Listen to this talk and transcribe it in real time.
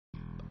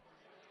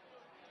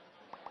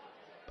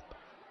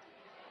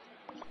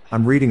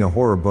I'm reading a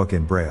horror book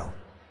in Braille.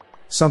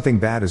 Something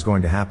bad is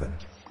going to happen.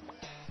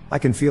 I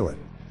can feel it.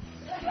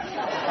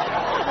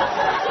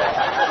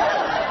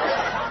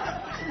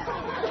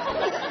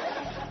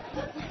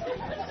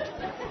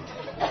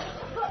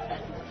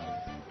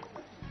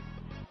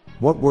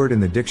 What word in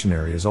the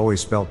dictionary is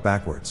always spelt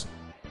backwards?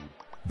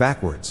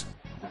 Backwards.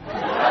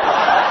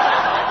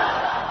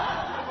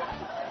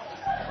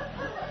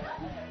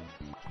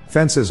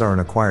 Fences are an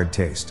acquired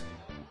taste.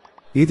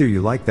 Either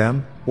you like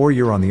them, or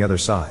you're on the other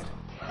side.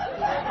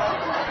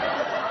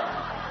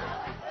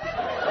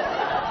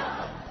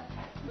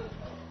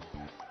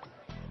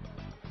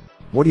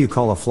 What do you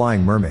call a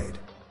flying mermaid?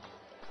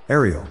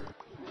 Ariel.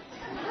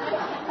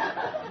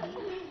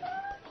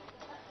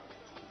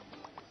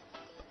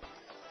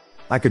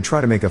 I could try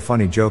to make a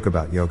funny joke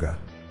about yoga,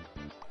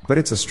 but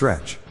it's a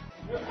stretch.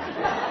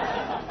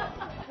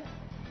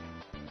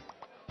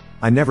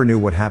 I never knew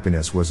what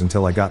happiness was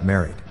until I got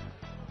married.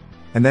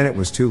 And then it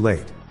was too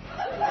late.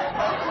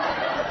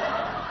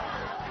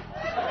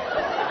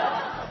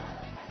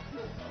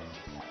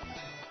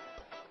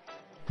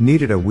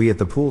 Needed a wee at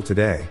the pool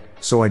today,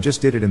 so I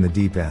just did it in the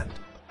deep end.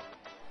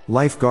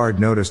 Lifeguard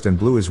noticed and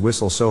blew his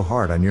whistle so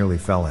hard I nearly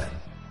fell in.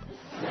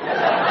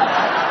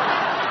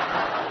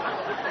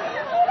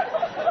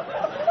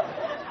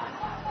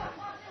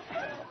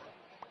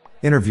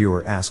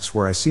 Interviewer asks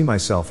where I see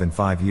myself in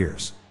 5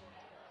 years.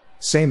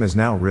 Same as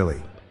now,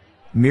 really.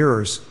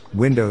 Mirrors,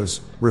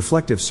 windows,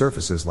 reflective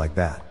surfaces like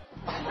that.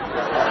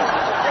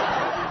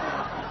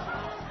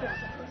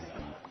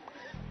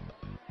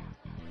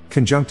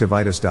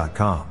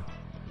 Conjunctivitis.com.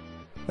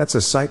 That's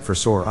a site for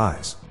sore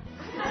eyes.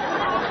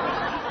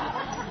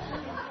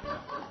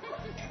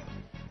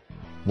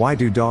 Why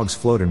do dogs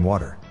float in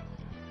water?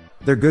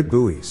 They're good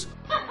buoys.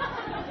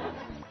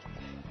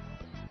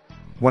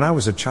 When I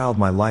was a child,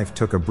 my life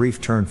took a brief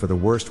turn for the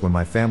worst when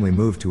my family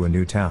moved to a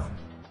new town.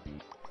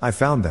 I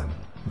found them,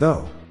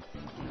 though.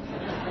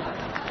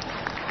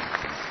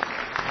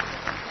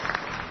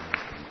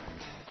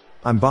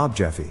 I'm Bob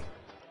Jeffy.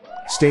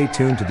 Stay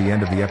tuned to the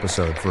end of the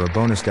episode for a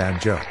bonus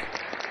dad joke.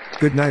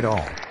 Good night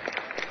all.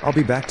 I'll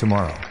be back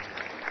tomorrow.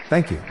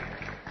 Thank you.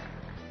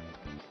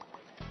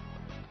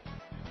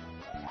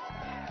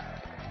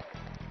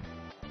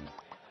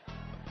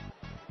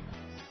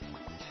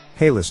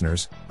 Hey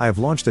listeners, I have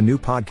launched a new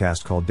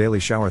podcast called Daily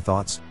Shower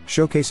Thoughts,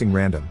 showcasing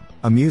random,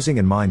 amusing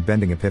and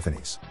mind-bending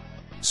epiphanies.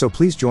 So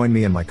please join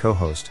me and my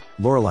co-host,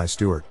 Lorelei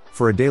Stewart,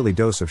 for a daily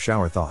dose of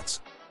shower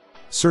thoughts.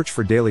 Search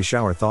for Daily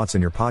Shower Thoughts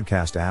in your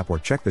podcast app or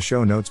check the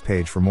show notes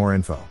page for more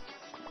info.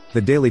 The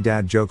Daily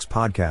Dad Jokes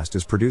podcast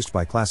is produced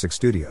by Classic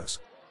Studios.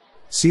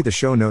 See the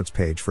show notes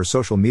page for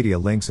social media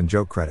links and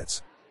joke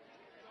credits.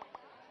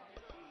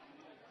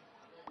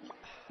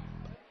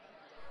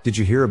 Did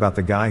you hear about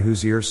the guy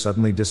whose ears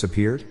suddenly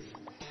disappeared?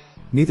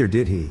 Neither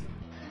did he.